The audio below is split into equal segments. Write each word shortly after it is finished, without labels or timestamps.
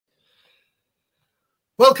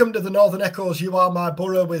Welcome to the Northern Echoes. You Are My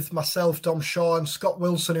Borough with myself, Dom Shaw, and Scott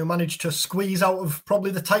Wilson, who managed to squeeze out of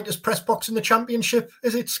probably the tightest press box in the Championship.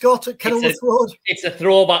 Is it, Scott, at Kenilworth Road? It's a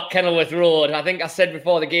throwback Kenilworth Road. I think I said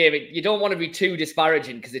before the game, you don't want to be too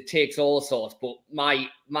disparaging because it takes all sorts. But my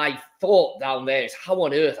thought down there is, how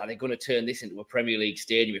on earth are they going to turn this into a Premier League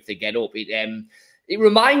stadium if they get up? It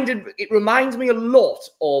reminds me a lot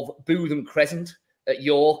of Bootham Crescent at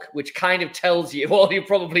York, which kind of tells you all you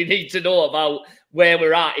probably need to know about where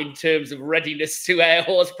we're at in terms of readiness to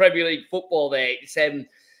host Premier League football there. It's,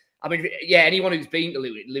 anyone who's been to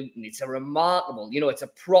Luton, it's a remarkable, it's a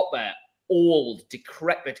proper old,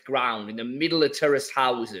 decrepit ground in the middle of tourist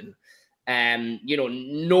housing.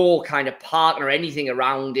 No kind of parking or anything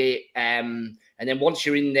around it. And then once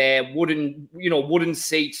you're in there, wooden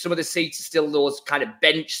seats. Some of the seats are still those kind of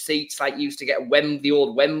bench seats like you used to get at the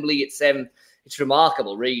old Wembley. It's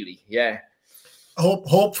remarkable, really. Yeah.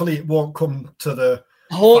 Hopefully it won't come to the.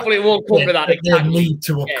 Hopefully it won't come to that. They need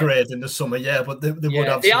to upgrade in the summer, but they would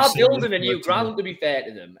have. They are building a new ground, to be fair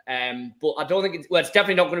to them. But I don't think it's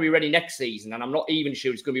definitely not going to be ready next season, and I'm not even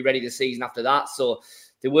sure it's going to be ready the season after that. So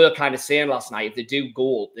they were kind of saying last night, if they do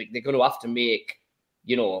go up, they're going to have to make,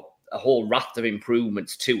 a whole raft of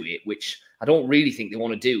improvements to it, which I don't really think they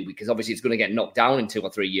want to do because obviously it's going to get knocked down in 2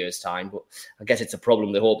 or 3 years' time. But I guess it's a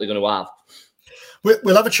problem they hope they're going to have.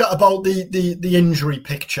 We'll have a chat about the injury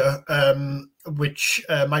picture, which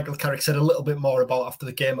Michael Carrick said a little bit more about after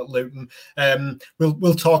the game at Luton.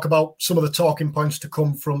 We'll talk about some of the talking points to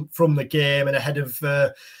come from the game and ahead of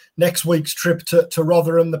next week's trip to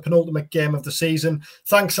Rotherham, the penultimate game of the season.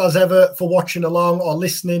 Thanks as ever for watching along or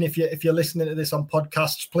listening. If you're listening to this on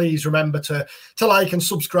podcasts, please remember to like and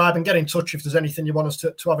subscribe and get in touch if there's anything you want us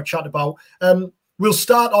to have a chat about. We'll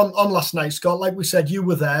start on last night, Scott. Like we said, you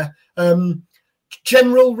were there.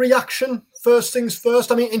 General reaction, first things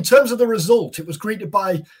first. I mean, in terms of the result, it was greeted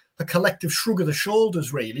by a collective shrug of the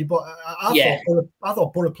shoulders, really. But I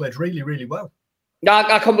thought Borough played really, really well. No,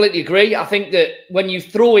 I completely agree. I think that when you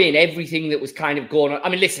throw in everything that was kind of going on, I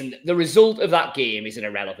mean, listen, the result of that game is an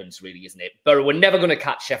irrelevance, really, isn't it? Borough were never going to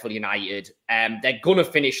catch Sheffield United. They're going to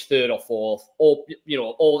finish third or fourth, or,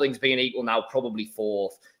 all things being equal now, probably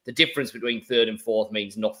fourth. The difference between third and fourth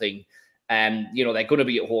means nothing. They're going to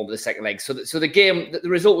be at home for the second leg. So the game, the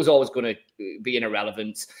result was always going to be an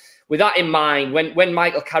irrelevance. With that in mind, when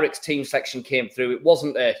Michael Carrick's team selection came through, it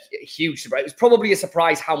wasn't a huge surprise. It was probably a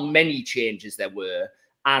surprise how many changes there were,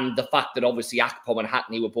 and the fact that obviously Akpom and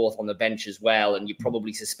Hackney were both on the bench as well, and you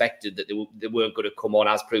probably suspected that they weren't going to come on,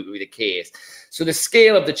 as proved to be the case. So the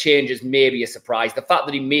scale of the changes may be a surprise. The fact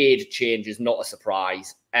that he made changes, not a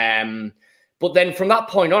surprise. But then from that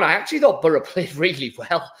point on, I actually thought Borough played really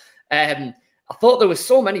well. I thought there were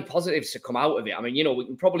so many positives to come out of it. I mean, we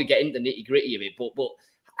can probably get into the nitty-gritty of it, but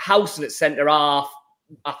Howson at centre-half,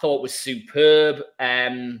 I thought was superb.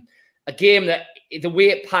 A game that, the way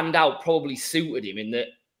it panned out, probably suited him in that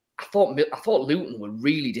I thought Luton were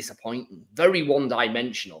really disappointing, very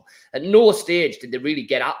one-dimensional. At no stage did they really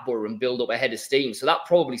get at Borough and build up a head of steam, so that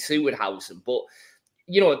probably suited Howson. But,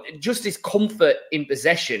 just his comfort in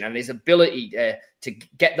possession and his ability to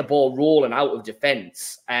get the ball rolling out of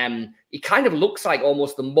defence. He kind of looks like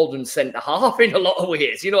almost the modern centre-half in a lot of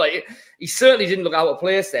ways. He certainly didn't look out of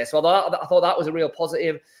place there. So I thought that was a real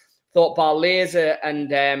positive. Thought Barlaser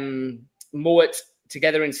and Mowat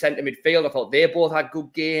together in centre midfield, I thought they both had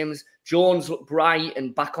good games. Jones looked bright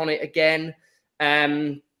and back on it again.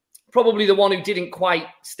 Probably the one who didn't quite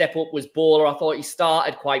step up was Bowler. I thought he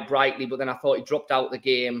started quite brightly, but then I thought he dropped out the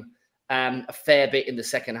game a fair bit in the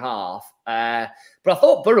second half. But I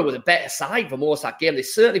thought Borough were the better side for most of that game. They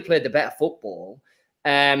certainly played the better football.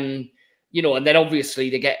 And then obviously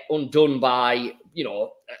they get undone by,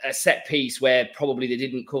 a set piece where probably they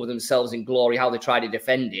didn't cover themselves in glory, how they tried to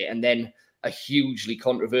defend it. And then a hugely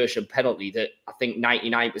controversial penalty that I think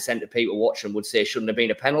 99% of people watching would say shouldn't have been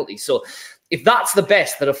a penalty. So if that's the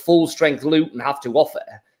best that a full-strength Luton have to offer,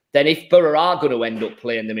 then if Borough are going to end up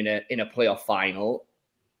playing them in a playoff final,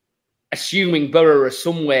 assuming Borough are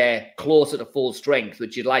somewhere closer to full strength,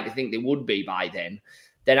 which you'd like to think they would be by then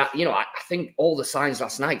I think all the signs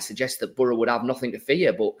last night suggest that Borough would have nothing to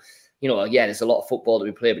fear. But, there's a lot of football to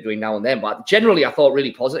be played between now and then. But generally, I thought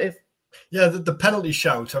really positive. Yeah, the penalty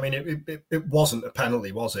shout. I mean, it wasn't a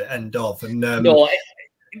penalty, was it? End of. And no.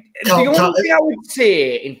 The only thing I would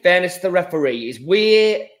say, in fairness to the referee, is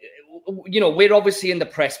we're obviously in the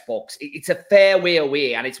press box. It's a fair way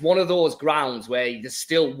away, and it's one of those grounds where there's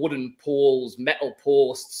still wooden poles, metal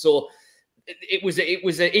posts. So it was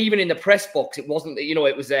even in the press box, it wasn't.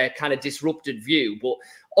 It was a kind of disrupted view. But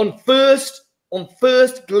on first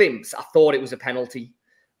glimpse, I thought it was a penalty.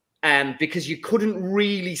 because you couldn't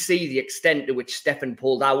really see the extent to which Stefan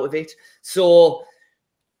pulled out of it. So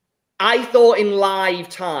I thought in live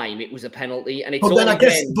time it was a penalty, and it's but then I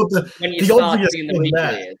guess, when you the start obvious seeing the thing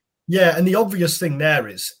replay. there, yeah, and the obvious thing there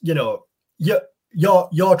is, you're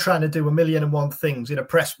trying to do 1,000,001 things in a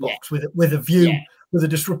press box with a view, with a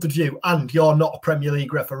disrupted view, and you're not a Premier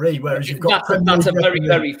League referee, whereas you've got that's a very,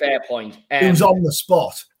 very fair point. Who's on the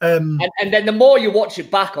spot. And then the more you watch it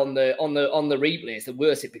back on the replays, the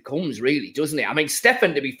worse it becomes, really, doesn't it? I mean,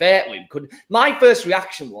 Stefan, to be fair to him, my first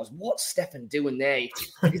reaction was, what's Stefan doing there?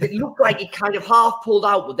 Because it looked like he kind of half pulled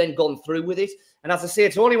out, but then gone through with it. And as I say,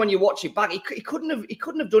 it's only when you watch it back, he couldn't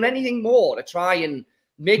have done anything more to try and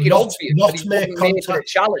make it obvious that he wasn't made for a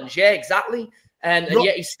challenge. Yeah, exactly. And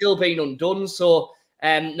yet he's still been undone. So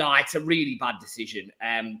no, it's a really bad decision.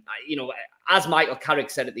 As Michael Carrick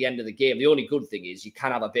said at the end of the game, the only good thing is you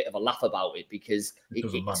can have a bit of a laugh about it because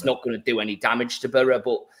it's not going to do any damage to Borough.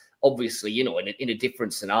 But obviously, in a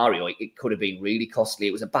different scenario, it could have been really costly.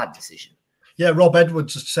 It was a bad decision. Yeah, Rob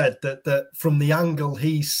Edwards has said that from the angle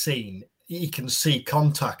he's seen, he can see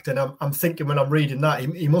contact, and I'm thinking when I'm reading that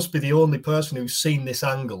he must be the only person who's seen this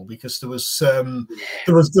angle, because there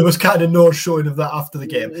was kind of no showing of that after the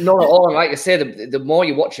game. Not at all. And like I say, the more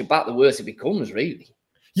you watch it back, the worse it becomes, really.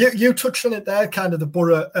 You touched on it there, kind of the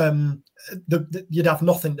Borough. You'd have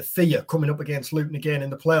nothing to fear coming up against Luton again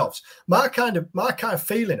in the playoffs. My kind of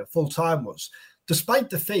feeling at full time was, despite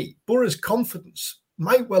defeat, Borough's confidence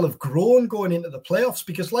might well have grown going into the playoffs,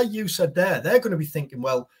 because, like you said there, they're going to be thinking,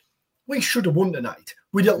 well, we should have won tonight.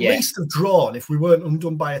 We'd at least have drawn if we weren't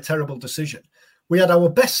undone by a terrible decision. We had our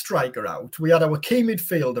best striker out. We had our key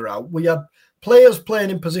midfielder out. We had players playing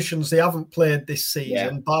in positions they haven't played this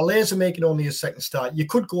season. Yeah. Barley's making only his second start. You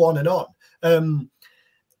could go on and on.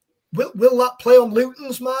 Will that play on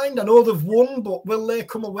Luton's mind? I know they've won, but will they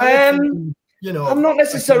come away? I'm not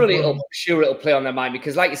necessarily sure it'll play on their mind,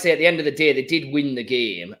 because, like you say, at the end of the day, they did win the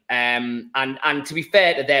game. And to be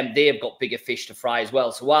fair to them, they've got bigger fish to fry as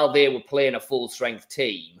well. So while they were playing a full strength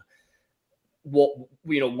team,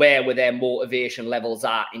 where were their motivation levels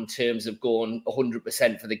at in terms of going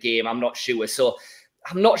 100% for the game? I'm not sure. So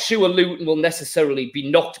I'm not sure Luton will necessarily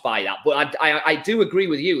be knocked by that. But I do agree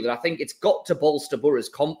with you that I think it's got to bolster Borough's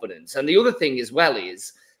confidence. And the other thing as well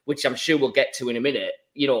is, which I'm sure we'll get to in a minute,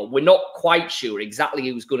 we're not quite sure exactly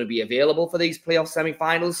who's going to be available for these playoff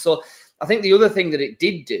semi-finals. So I think the other thing that it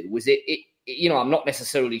did do was I'm not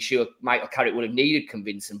necessarily sure Michael Carrick would have needed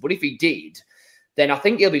convincing, but if he did, then I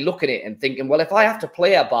think he'll be looking at it and thinking, well, if I have to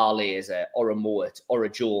play a Barlaser or a Mowat or a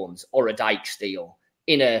Jones or a Dijksteel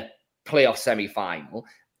in a playoff semi-final,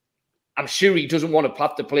 I'm sure he doesn't want to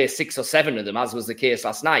have to play 6 or 7 of them, as was the case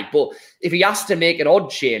last night. But if he has to make an odd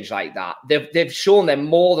change like that, they've shown they're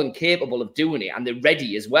more than capable of doing it, and they're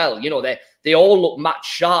ready as well. They all look match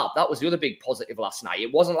sharp. That was the other big positive last night.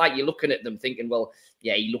 It wasn't like you're looking at them thinking, well,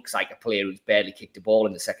 yeah, he looks like a player who's barely kicked a ball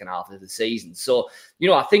in the second half of the season. So,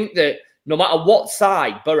 I think that no matter what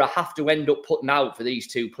side Borough have to end up putting out for these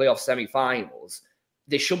two playoff semi-finals,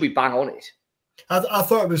 they should be bang on it. I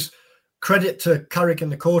thought it was credit to Carrick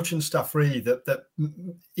and the coaching staff, really, that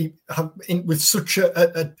with such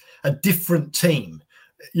a different team,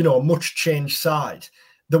 a much changed side.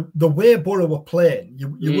 The way Borough were playing, you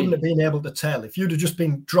wouldn't have been able to tell. If you'd have just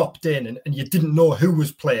been dropped in and you didn't know who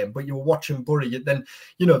was playing, but you were watching Borough, then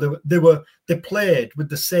they played with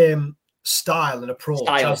the same style and approach.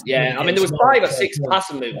 Yeah. I mean, there was 5 or 6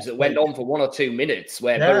 passing moves that went on for 1 or 2 minutes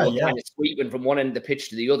where Borough were kind of sweeping from one end of the pitch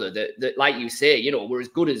to the other. That like you say, were as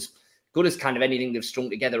good as kind of anything they've strung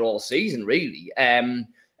together all season, really. And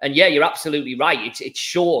yeah, you're absolutely right. It's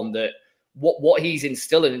shown that what he's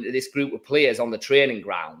instilling into this group of players on the training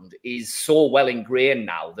ground is so well ingrained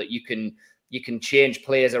now that you can change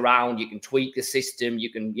players around, you can tweak the system,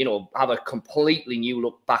 you can, have a completely new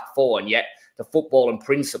look back four, and yet the football and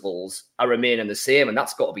principles are remaining the same, and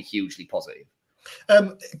that's got to be hugely positive.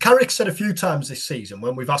 Carrick said a few times this season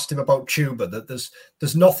when we've asked him about Tuba that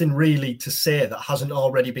there's nothing really to say that hasn't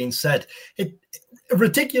already been said.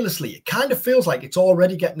 Ridiculously, it kind of feels like it's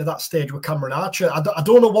already getting to that stage with Cameron Archer. I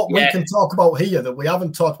don't know what we can talk about here that we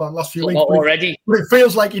haven't talked about in the last few weeks. Already. But it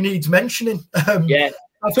feels like he needs mentioning.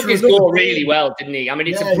 Took his goal really well, didn't he? I mean,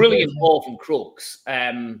 it's a brilliant ball from Crooks.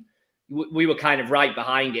 We were kind of right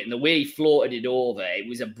behind it, and the way he floated it over, it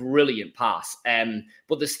was a brilliant pass.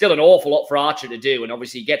 But there's still an awful lot for Archer to do, and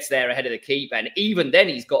obviously he gets there ahead of the keeper, and even then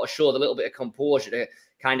he's got to show the little bit of composure to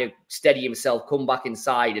kind of steady himself, come back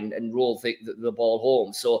inside and roll the ball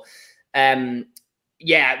home. So,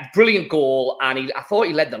 brilliant goal, and I thought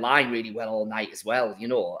he led the line really well all night as well,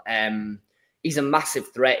 He's a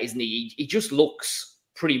massive threat, isn't he? He just looks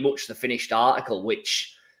pretty much the finished article,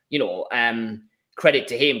 which credit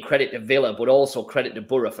to him, credit to Villa, but also credit to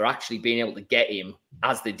Borough for actually being able to get him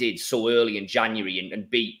as they did so early in January and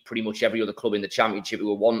beat pretty much every other club in the Championship who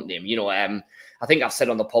were wanting him. I think I've said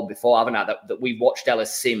on the pod before, haven't I, that we've watched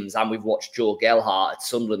Ellis Sims and we've watched Joe Gelhardt at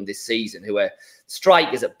Sunderland this season, who are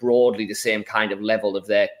strikers at broadly the same kind of level of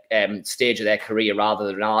their stage of their career rather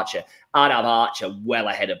than Archer. I'd have Archer well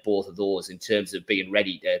ahead of both of those in terms of being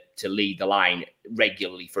ready to lead the line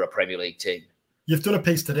regularly for a Premier League team. You've done a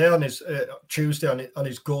piece today on his Tuesday on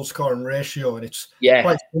his goal scoring ratio, and it's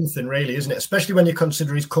quite something, really, isn't it? Especially when you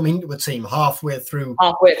consider he's come into a team halfway through.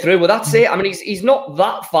 Well, that's it. I mean, he's not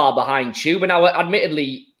that far behind Chuba. Now,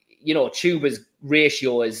 admittedly, Chuba's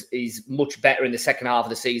ratio is much better in the second half of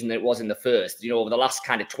the season than it was in the first. Over the last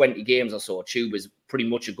kind of 20 games or so, Chuba's pretty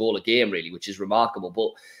much a goal a game, really, which is remarkable. But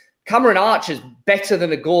Cameron Archer's better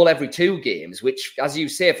than a goal every 2 games, which, as you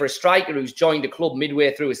say, for a striker who's joined a club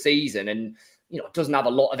midway through a season and doesn't have a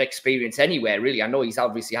lot of experience anywhere, really. I know he's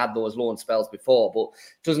obviously had those loan spells before, but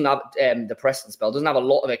doesn't have the Preston spell, doesn't have a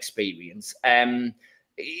lot of experience.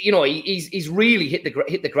 He's really hit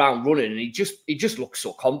the ground running, and he just looks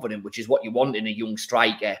so confident, which is what you want in a young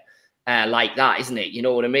striker like that, isn't it? You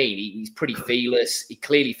know what I mean? He's pretty fearless. He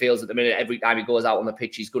clearly feels at the minute every time he goes out on the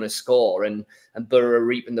pitch, he's going to score, and Borough are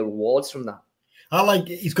reaping the rewards from that.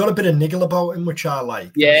 He's got a bit of niggle about him, which I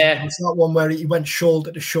like. Yeah. It's that one where he went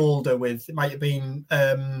shoulder to shoulder with, it might have been,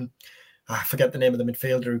 I forget the name of the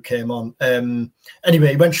midfielder who came on. Anyway,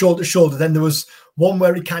 he went shoulder to shoulder. Then there was one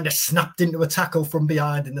where he kind of snapped into a tackle from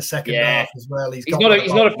behind in the second half as well. He's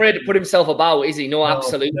not afraid to put himself about, is he? No,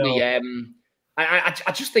 absolutely. No.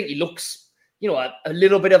 I just think he looks, a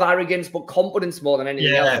little bit of arrogance, but confidence more than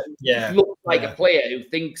anything else. He looks like a player who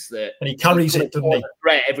thinks that, and he carries it, doesn't he?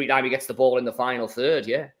 Threat every time he gets the ball in the final third.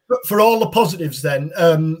 Yeah. But for all the positives, then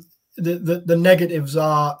the negatives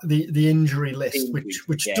are the injury list,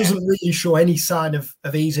 which doesn't really show any sign of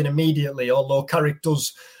easing immediately. Although Carrick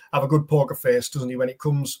does have a good poker face, doesn't he, when it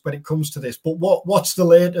comes to this? But what's the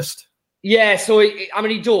latest? Yeah, so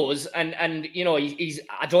he does, and he's.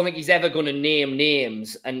 I don't think he's ever going to name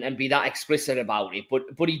names and be that explicit about it.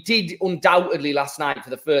 But he did undoubtedly last night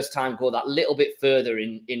for the first time go that little bit further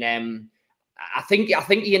in. I think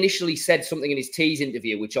he initially said something in his tease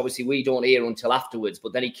interview, which obviously we don't hear until afterwards.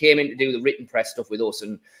 But then he came in to do the written press stuff with us,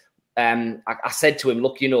 and I said to him,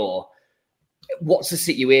 "Look, what's the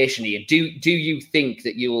situation here? Do you think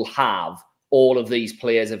that you will have all of these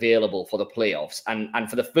players available for the playoffs?" And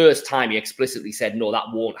for the first time, he explicitly said, "No,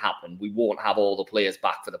 that won't happen. We won't have all the players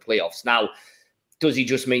back for the playoffs." Now, does he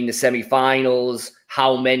just mean the semi-finals?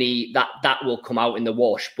 How many? That will come out in the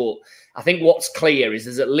wash. But I think what's clear is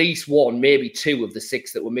there's at least 1, maybe 2 of the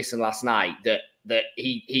 6 that were missing last night that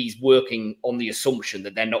he's working on the assumption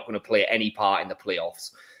that they're not going to play any part in the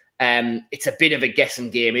playoffs. It's a bit of a guessing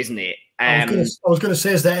game, isn't it? I was going to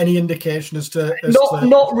say, is there any indication as to...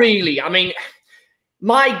 Not really. I mean,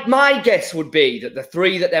 my guess would be that the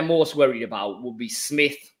 3 that they're most worried about would be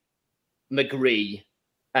Smith, McGree,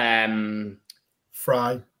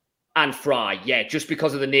 Fry. And Fry, yeah, just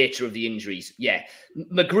because of the nature of the injuries. Yeah.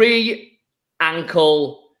 McGree,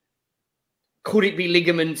 ankle. Could it be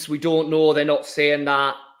ligaments? We don't know. They're not saying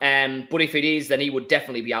that. But if it is, then he would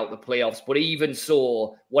definitely be out the playoffs. But even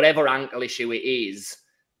so, whatever ankle issue it is,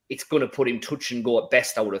 it's going to put him touch and go at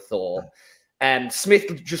best, I would have thought.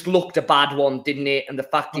 Smith just looked a bad one, didn't it? And the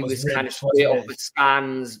fact he was kind of straight off the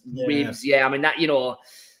scans, ribs. Yeah, I mean, that,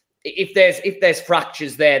 if there's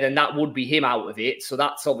fractures there, then that would be him out of it. So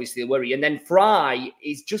that's obviously a worry. And then Fry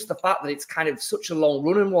is just the fact that it's kind of such a long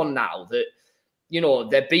running one now that,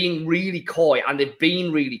 they're being really coy, and they've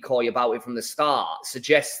been really coy about it from the start,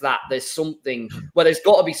 suggests that there's something, there's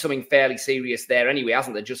got to be something fairly serious there anyway,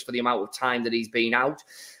 hasn't there, just for the amount of time that he's been out.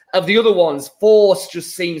 Of the other ones, Force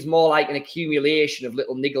just seems more like an accumulation of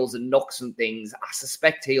little niggles and knocks and things. I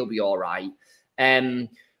suspect he'll be all right.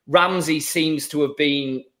 Ramsey seems to have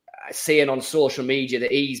been saying on social media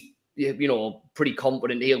that he's, pretty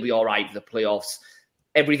confident he'll be all right for the playoffs.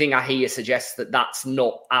 Everything I hear suggests that that's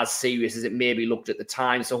not as serious as it maybe looked at the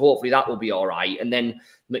time. So hopefully that will be all right. And then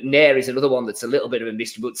McNair is another one that's a little bit of a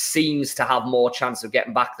mystery, but seems to have more chance of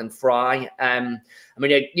getting back than Fry.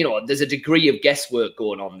 There's a degree of guesswork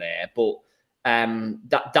going on there, but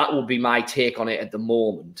that would be my take on it at the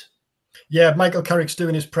moment. Yeah, Michael Carrick's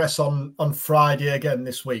doing his press on Friday again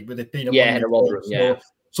this week, with it being a Rotherham, yeah.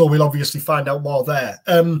 So we'll obviously find out more there.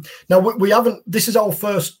 Now, we haven't... This is our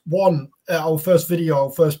first one, our first video, our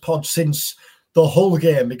first pod since the Hull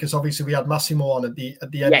game, because obviously we had Massimo on at the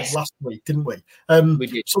end of last week, didn't we? We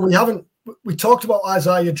did. So we haven't... We talked about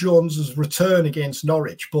Isaiah Jones's return against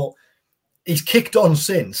Norwich, but he's kicked on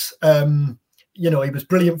since. he was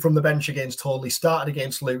brilliant from the bench against Hull. He started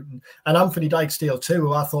against Luton, and Anthony Dijksteel too,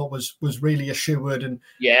 who I thought was really assured and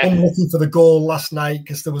unlucky for the goal last night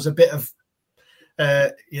because there was a bit of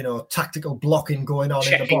tactical blocking going on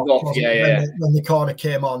checking in the box when the corner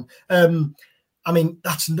came on. I mean,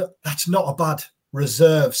 that's not a bad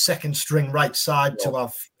reserve second string right side to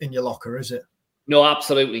have in your locker, is it? No,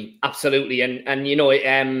 absolutely,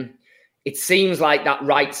 and it seems like that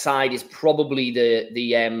right side is probably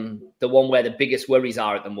the one where the biggest worries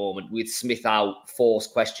are at the moment, with Smith out, Force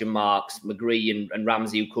question marks, McGree and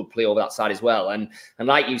Ramsey who could play over that side as well. And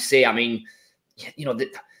like you say, I mean,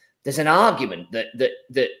 there's an argument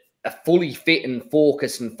that a fully fit and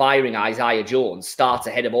focused and firing Isaiah Jones starts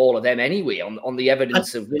ahead of all of them anyway on the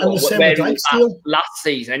evidence of where he was last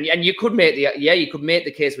season. And you could make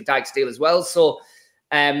the case with Dijksteel as well. So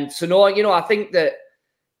no, I think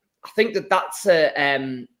that's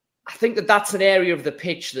an area of the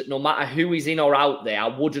pitch that no matter who is in or out there,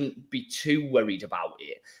 I wouldn't be too worried about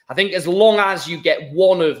it. I think as long as you get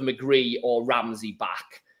one of McGree or Ramsey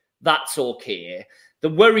back, that's okay. The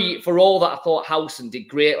worry, for all that I thought Howson did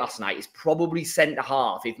great last night, is probably centre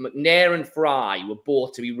half. If McNair and Fry were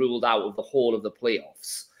both to be ruled out of the whole of the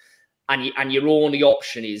playoffs, and your only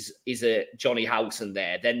option is a Johnny Howson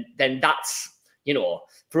there, then that's,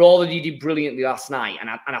 for all that he did brilliantly last night, and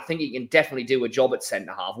I think he can definitely do a job at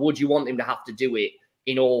centre half. Would you want him to have to do it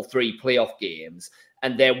in all three playoff games?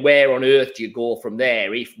 And then where on earth do you go from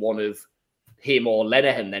there if one of him or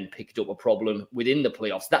Lenihan then picked up a problem within the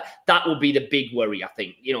playoffs? That would be the big worry, I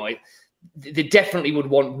think. They definitely would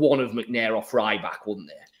want one of McNair or Fry back, wouldn't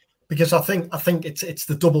they? Because I think it's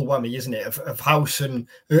the double whammy, isn't it, of Howson,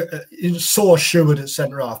 so assured at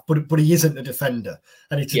centre half, but he isn't a defender,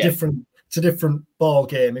 and it's a different ball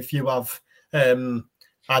game if you have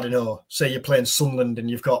I don't know, say you're playing Sunderland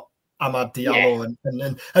and you've got Amad Diallo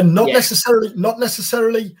and not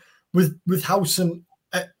necessarily with Howson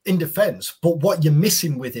in defence, but what you're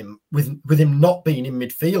missing with him not being in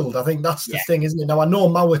midfield. I think that's the thing, isn't it? Now I know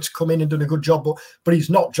Mowatt's come in and done a good job, but he's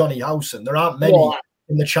not Johnny Howson. There aren't many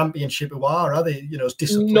in the Championship who are they? It's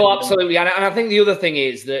disciplined. No, absolutely. And I think the other thing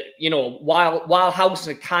is that, while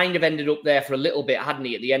Howson kind of ended up there for a little bit, hadn't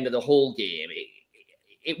he, at the end of the whole game,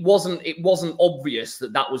 it wasn't obvious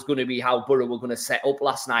that was going to be how Borough were going to set up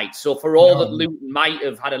last night. So for all that Luton might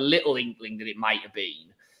have had a little inkling that it might have been,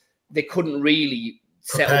 they couldn't really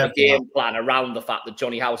set up a game plan around the fact that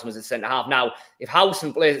Johnny Howson was at centre half. Now, if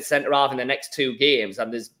Howson plays at centre half in the next two games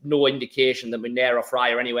and there's no indication that McNair or Fry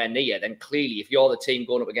are anywhere near, then clearly, if you're the team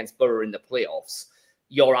going up against Borough in the playoffs,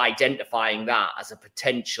 you're identifying that as a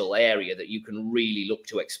potential area that you can really look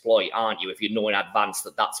to exploit, aren't you? If you know in advance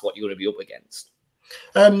that that's what you're going to be up against.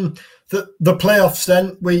 The playoffs,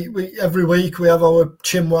 then we every week we have our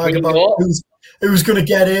chinwag about who's going to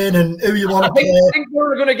get in and who you want to play. I think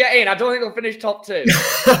we're going to get in. I don't think we'll finish top two.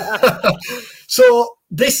 So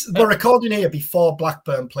we're recording here before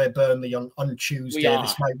Blackburn play Burnley on Tuesday.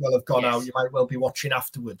 This might well have gone out. You might well be watching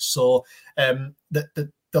afterwards. So the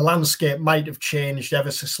landscape might have changed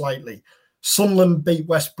ever so slightly. Sunderland beat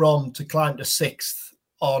West Brom to climb to 6th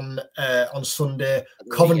on Sunday.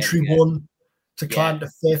 Coventry won to climb to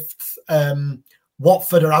 5th.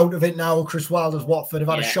 Watford are out of it now. Chris Wilder's Watford have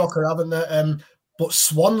had a shocker, haven't they? But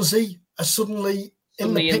Swansea are suddenly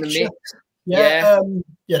in the picture.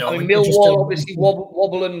 Millwall obviously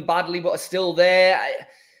wobbling badly, but are still there.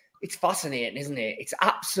 It's fascinating, isn't it? It's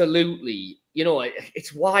absolutely,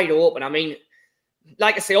 it's wide open. I mean,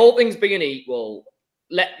 like I say, all things being equal,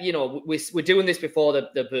 we're doing this before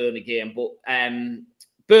the Burnley game, but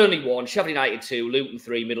Burnley 1, Sheffield United 2, Luton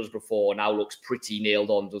 3, Middlesbrough 4 now looks pretty nailed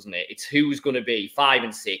on, doesn't it? It's who's going to be 5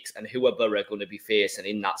 and 6 and who are Borough going to be facing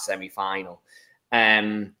in that semi-final.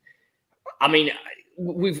 I mean,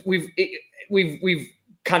 we've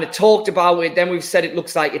kind of talked about it, then we've said it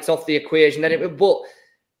looks like it's off the equation, but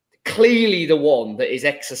clearly the one that is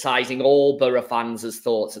exercising all Borough fans'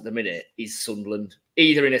 thoughts at the minute is Sunderland,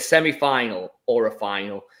 either in a semi-final or a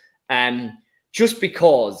final. Just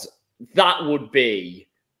because that would be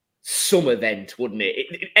some event, wouldn't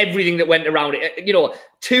it? Everything that went around it,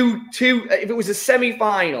 if it was a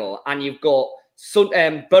semi-final and you've got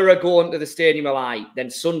Borough going to the Stadium of Light,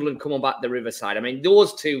 then Sunderland coming back to the Riverside. I mean,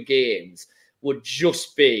 those two games would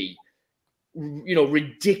just be,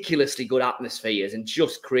 ridiculously good atmospheres and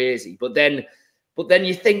just crazy. But then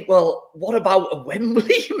you think, well, what about a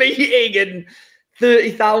Wembley meeting and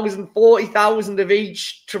 30,000, 40,000 of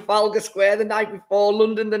each, Trafalgar Square the night before,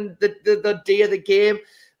 London the day of the game?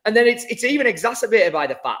 And then it's even exacerbated by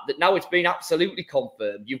the fact that now it's been absolutely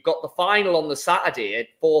confirmed. You've got the final on the Saturday at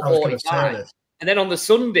 4:45. And then on the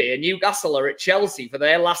Sunday, Newcastle are at Chelsea for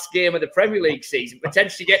their last game of the Premier League season,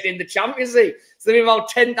 potentially getting in the Champions League. So there'll be about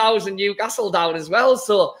 10,000 Newcastle down as well.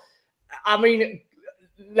 So, I mean,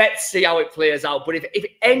 let's see how it plays out. But if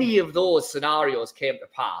any of those scenarios came to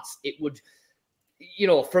pass, it would,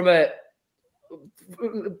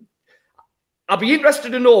 I'd be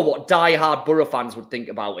interested to know what die-hard Borough fans would think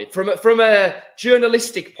about it. From a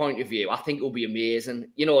journalistic point of view, I think it would be amazing.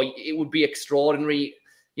 It would be extraordinary.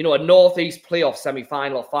 A Northeast playoff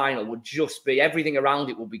semi-final or final would just be, everything around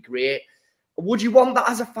it would be great. Would you want that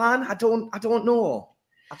as a fan? I don't know.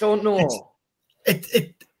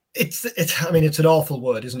 It's an awful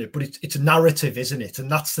word, isn't it? But it's a narrative, isn't it? And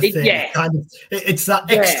that's the thing. Yeah. It's that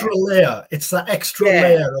extra layer. It's that extra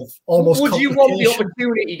layer of almost. Would you want the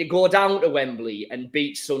opportunity to go down to Wembley and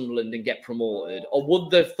beat Sunderland and get promoted, or would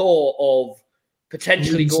the thought of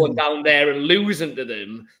potentially going down there and losing to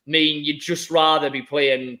them mean you'd just rather be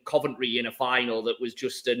playing Coventry in a final that was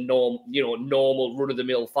just a normal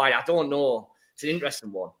run-of-the-mill fight? I don't know. It's an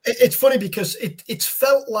interesting one. It's funny because it's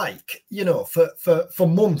felt like, for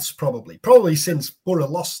months probably since Borough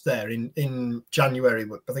lost there in January. I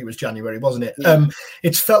think it was January, wasn't it? Yeah.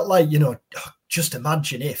 It's felt like, just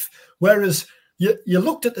imagine if. Whereas you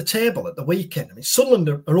looked at the table at the weekend. I mean, Sunderland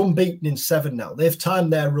are unbeaten in 7 now. They've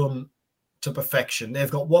timed their run to perfection. They've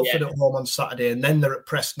got Watford at home on Saturday, and then they're at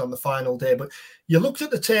Preston on the final day. But you looked at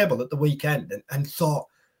the table at the weekend and thought,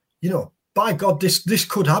 by God, this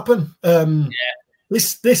could happen.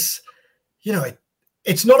 This,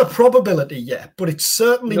 it's not a probability yet, but it's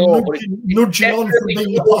certainly nudging on from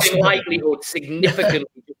being a possibility. Likelihood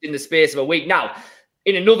significantly in the space of a week. Now,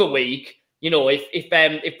 in another week,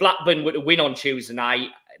 if Blackburn were to win on Tuesday night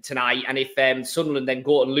tonight, and if Sunderland then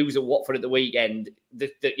go and lose at Watford at the weekend, the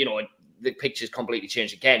picture's completely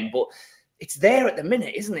changed again. But it's there at the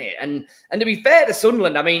minute, isn't it? And to be fair to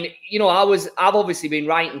Sunderland, I mean, I've obviously been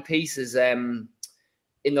writing pieces in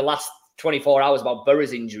the last 24 hours about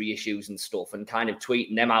Borough's injury issues and stuff, and kind of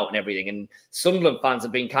tweeting them out and everything. And Sunderland fans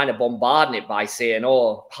have been kind of bombarding it by saying,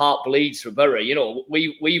 heart bleeds for Borough.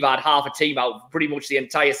 We've had half a team out pretty much the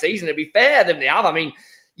entire season. To be fair to them, they have. I mean,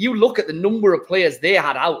 you look at the number of players they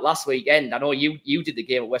had out last weekend. I know you did the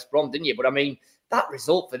game at West Brom, didn't you? But I mean, that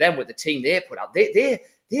result for them with the team they put out,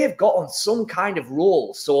 they've got on some kind of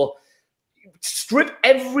roll. So strip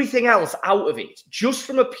everything else out of it, just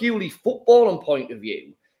from a purely footballing point of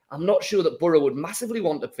view. I'm not sure that Borough would massively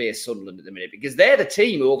want to face Sunderland at the minute, because they're the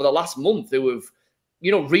team who, over the last month, who have,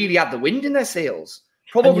 really had the wind in their sails.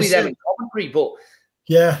 Probably them in Coventry, but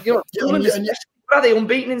are they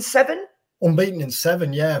unbeaten in 7? Unbeaten in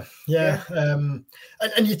 7, yeah. And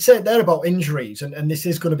you'd say there about injuries, and this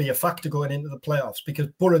is going to be a factor going into the playoffs, because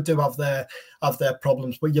Borough do have their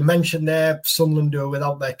problems. But you mentioned there, Sunderland do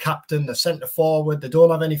without their captain, their centre forward. They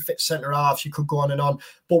don't have any fit centre halves. You could go on and on.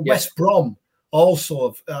 But West Brom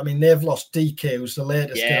also, they've lost DK, who's the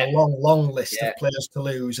latest in a long list of players to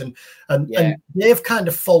lose, and they've kind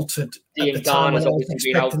of faltered at the time. I was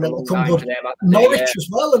expecting them to come good. Norwich as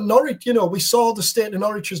well, and Norwich, we saw the state of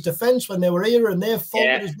Norwich's defence when they were here, and they've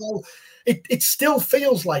faltered as well. It still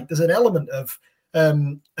feels like there's an element of,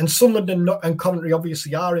 and Sunderland and Coventry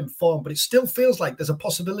obviously are in form, but it still feels like there's a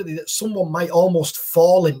possibility that someone might almost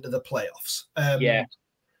fall into the playoffs.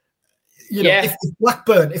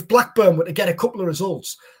 If Blackburn were to get a couple of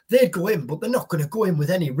results, they'd go in, but they're not going to go in with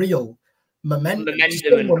any real momentum.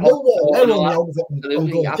 Absolutely.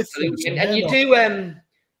 And you do,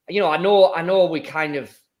 I know we kind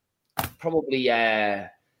of probably, are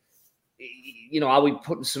we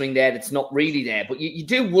putting something there that's not really there? But you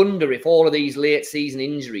do wonder if all of these late season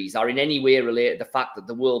injuries are in any way related to the fact that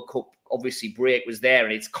the World Cup obviously break was there,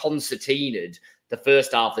 and it's concertinaed the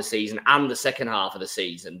first half of the season and the second half of the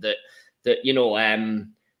season, that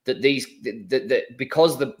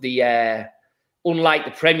because the unlike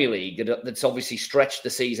the Premier League, that's obviously stretched the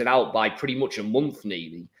season out by pretty much a month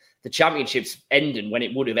nearly, the Championship's ending when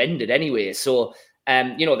it would have ended anyway. So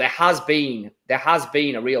there has been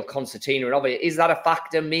a real concertina of it. Is that a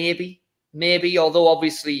factor? Maybe, although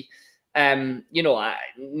obviously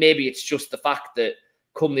maybe it's just the fact that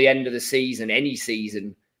come the end of the season, any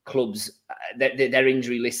season, clubs, their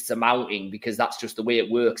injury lists are mounting, because that's just the way it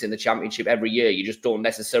works in the Championship every year. You just don't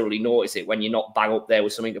necessarily notice it when you're not bang up there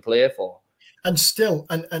with something to play for. And still,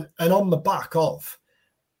 and on the back of,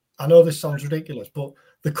 I know this sounds ridiculous, but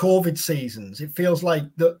the COVID seasons, it feels like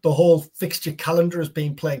the whole fixture calendar has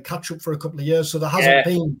been playing catch up for a couple of years. So there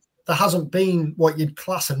hasn't been what you'd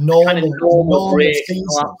class a normal break, season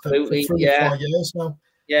for 3 or 4 years now.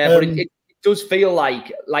 Yeah, but does feel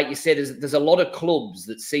like you said, there's a lot of clubs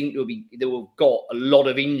that seem to have got a lot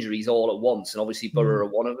of injuries all at once, and obviously Borough are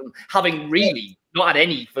one of them, having really not had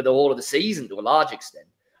any for the whole of the season to a large extent.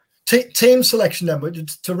 Team selection then, but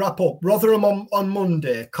to wrap up, Rotherham on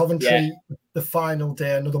Monday, Coventry the final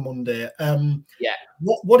day, another Monday.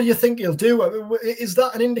 What do you think he'll do? Is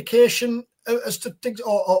that an indication as to things,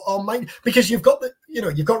 or might, because you've got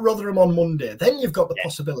you've got Rotherham on Monday, then you've got the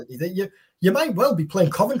possibility that you might well be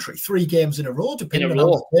playing Coventry 3 games in a row, depending on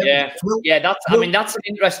how the table. That's an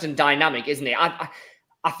interesting dynamic, isn't it?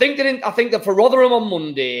 I think that for Rotherham on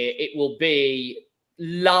Monday, it will be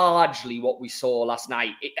largely what we saw last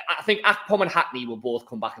night. I think Akpom and Hackney will both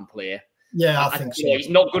come back and play. Yeah, I think so. He's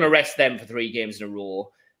not going to rest them for 3 games in a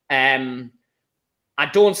row. I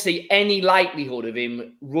don't see any likelihood of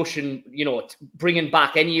him rushing, bringing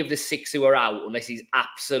back any of the 6 who are out unless he's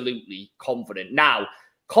absolutely confident. Now,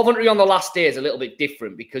 Coventry on the last day is a little bit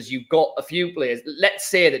different because you've got a few players. Let's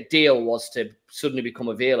say that Dale was to suddenly become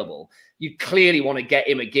available. You clearly want to get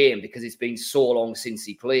him a game because it's been so long since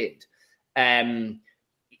he played.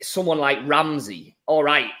 Someone like Ramsey, all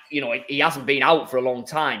right, he hasn't been out for a long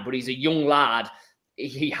time, but he's a young lad.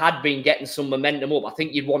 He had been getting some momentum up. I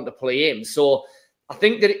think you'd want to play him. So I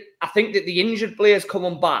think that the injured players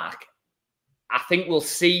coming back, I think we'll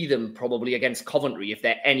see them probably against Coventry if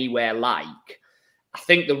they're anywhere like. I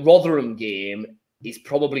think the Rotherham game is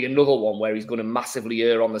probably another one where he's going to massively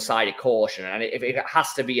err on the side of caution. And if it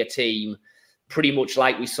has to be a team pretty much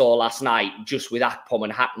like we saw last night, just with Akpom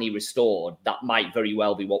and Hackney restored, that might very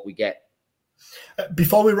well be what we get.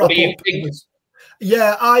 Before we wrap up,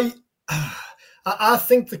 I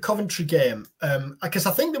think the Coventry game, because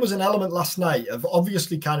I think there was an element last night of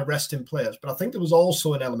obviously kind of resting players, but I think there was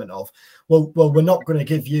also an element of, well, we're not going to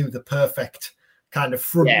give you the perfect kind of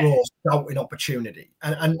front row scouting opportunity.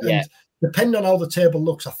 And depending on how the table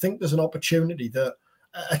looks, I think there's an opportunity that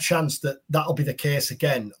a chance that'll be the case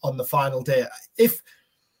again on the final day. If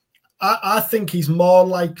I think he's more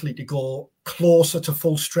likely to go closer to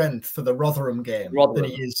full strength for the Rotherham game than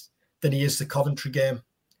he is the Coventry game.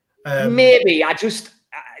 Maybe I just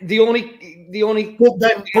the only. But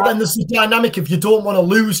then there's the dynamic if you don't want to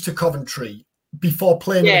lose to Coventry before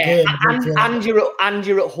playing the game, and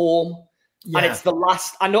you're at home. Yeah. And it's the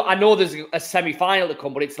last. I know there's a semi-final to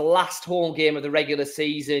come, but it's the last home game of the regular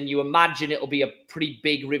season. You imagine it'll be a pretty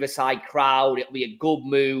big Riverside crowd. It'll be a good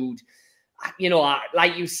mood.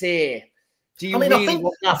 Like you say, do you really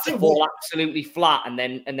want that to fall absolutely flat and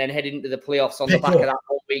then head into the playoffs on the back of that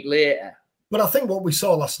 1 week later? But I think what we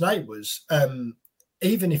saw last night was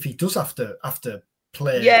even if he does have to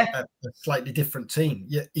play a slightly different team,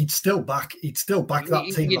 he'd still back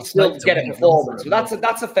that team. You'd still get a performance.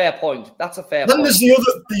 That's a fair point. That's a fair point.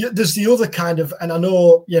 Then there's the other kind of, and I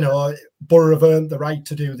know Borough have earned the right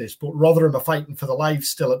to do this, but Rotherham are fighting for the lives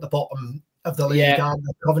still at the bottom of the league, and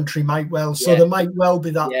Coventry might well. So there might well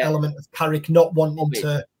be that element of Carrick not wanting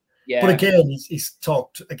to. Yeah. But again, he's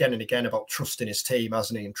talked again and again about trusting his team,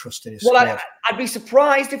 hasn't he, and trusting his squad. I'd be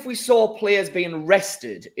surprised if we saw players being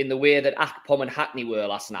rested in the way that Akpom and Hackney were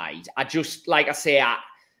last night. I just, like I say, I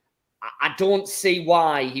don't see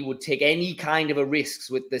why he would take any kind of a risks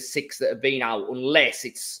with the 6 that have been out, unless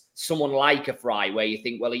it's someone like a Fry, where you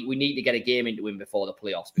think, well, we need to get a game into him before the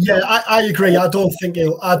playoffs. Yeah, I agree. I don't think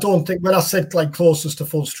when I said like closest to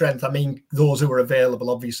full strength, I mean those who are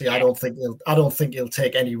available. Obviously, yeah. I don't think he'll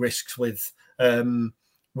take any risks with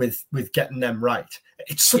getting them right.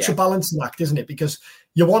 It's such a balancing act, isn't it? Because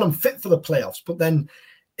you want them fit for the playoffs, but then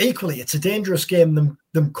equally, it's a dangerous game.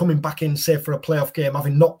 Them coming back in, say, for a playoff game,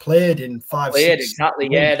 having not played in 5 6 exactly.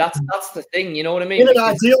 Yeah, that's the thing. You know what I mean? In an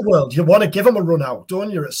ideal world, you want to give them a run out,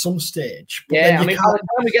 don't you? At some stage. But by the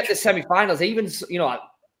time we get to semi-finals, even I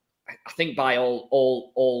think by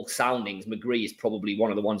all soundings, McGree is probably one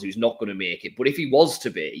of the ones who's not going to make it. But if he was to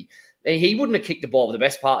be, he wouldn't have kicked the ball for the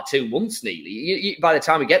best part of 2 months nearly. By the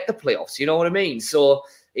time we get the playoffs, you know what I mean? So.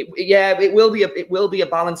 It will be a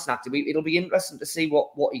balancing act. It'll be interesting to see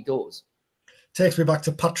what he does. Takes me back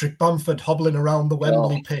to Patrick Bamford hobbling around the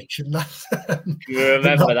Wembley pitch, and that. You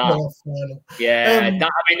remember that? Yeah,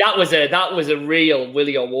 that was a real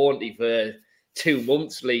Willie or won't he for 2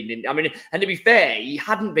 months leading. I mean, and to be fair, he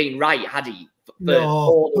hadn't been right, had he?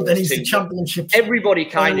 No, but then he's the championship. Everybody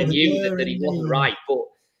kind of knew that he wasn't right, but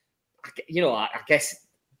I guess.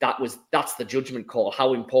 That's the judgment call.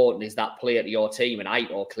 How important is that player to your team? And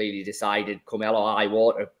Aitor clearly decided, come hell or high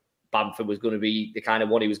water, Bamford was going to be the kind of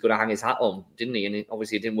one he was going to hang his hat on, didn't he? And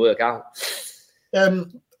obviously it didn't work out.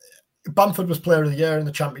 Bamford was Player of the Year in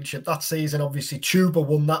the Championship that season. Obviously, Tuba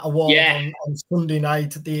won that award on Sunday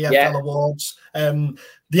night at the EFL Awards. The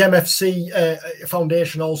MFC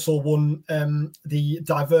Foundation also won the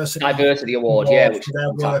Diversity Award,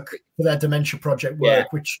 for their Dementia Project work,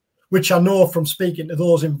 which I know from speaking to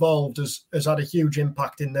those involved has had a huge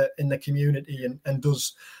impact in the community and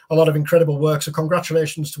does a lot of incredible work. So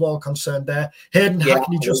congratulations to all concerned there. Hayden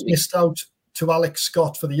Hackney just missed out to Alex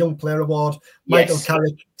Scott for the Young Player Award, Michael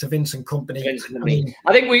Carrick to Vincent Company. I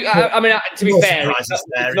think to be fair,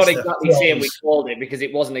 it's not exactly saying we called it because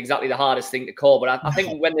it wasn't exactly the hardest thing to call. But I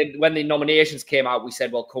think when the nominations came out, we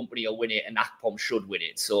said, well, Company will win it and Akpom should win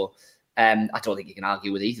it. So I don't think you can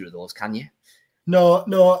argue with either of those, can you? No.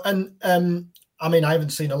 And I haven't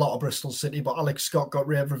seen a lot of Bristol City, but Alex Scott got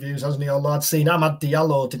rave reviews, hasn't he? Although I'd seen Ahmad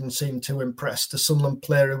Diallo didn't seem too impressed. The Sunderland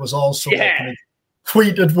player who was also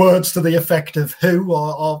tweeted words to the effect of who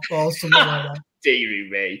or something like that. Deary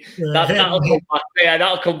me.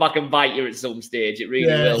 That'll come back and bite you at some stage. It really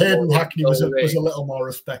will. Hayden Hackney was a little more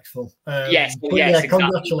respectful.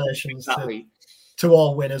 Congratulations to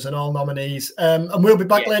all winners and all nominees. And we'll be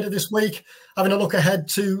back later this week having a look ahead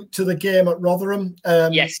to the game at Rotherham.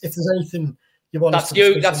 If there's anything you want that's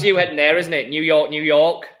you heading there, isn't it? New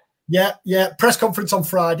York. Yeah. Press conference on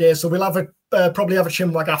Friday, so we'll have probably have a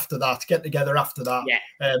chinwag after that. Get together after that.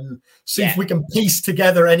 See if we can piece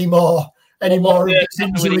together any more of this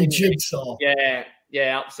injury jigsaw. Yeah,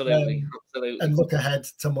 absolutely. And look ahead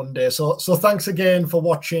to Monday. So thanks again for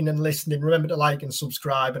watching and listening. Remember to like and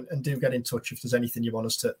subscribe and do get in touch if there's anything you want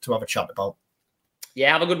us to have a chat about.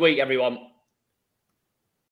 Yeah, have a good week, everyone.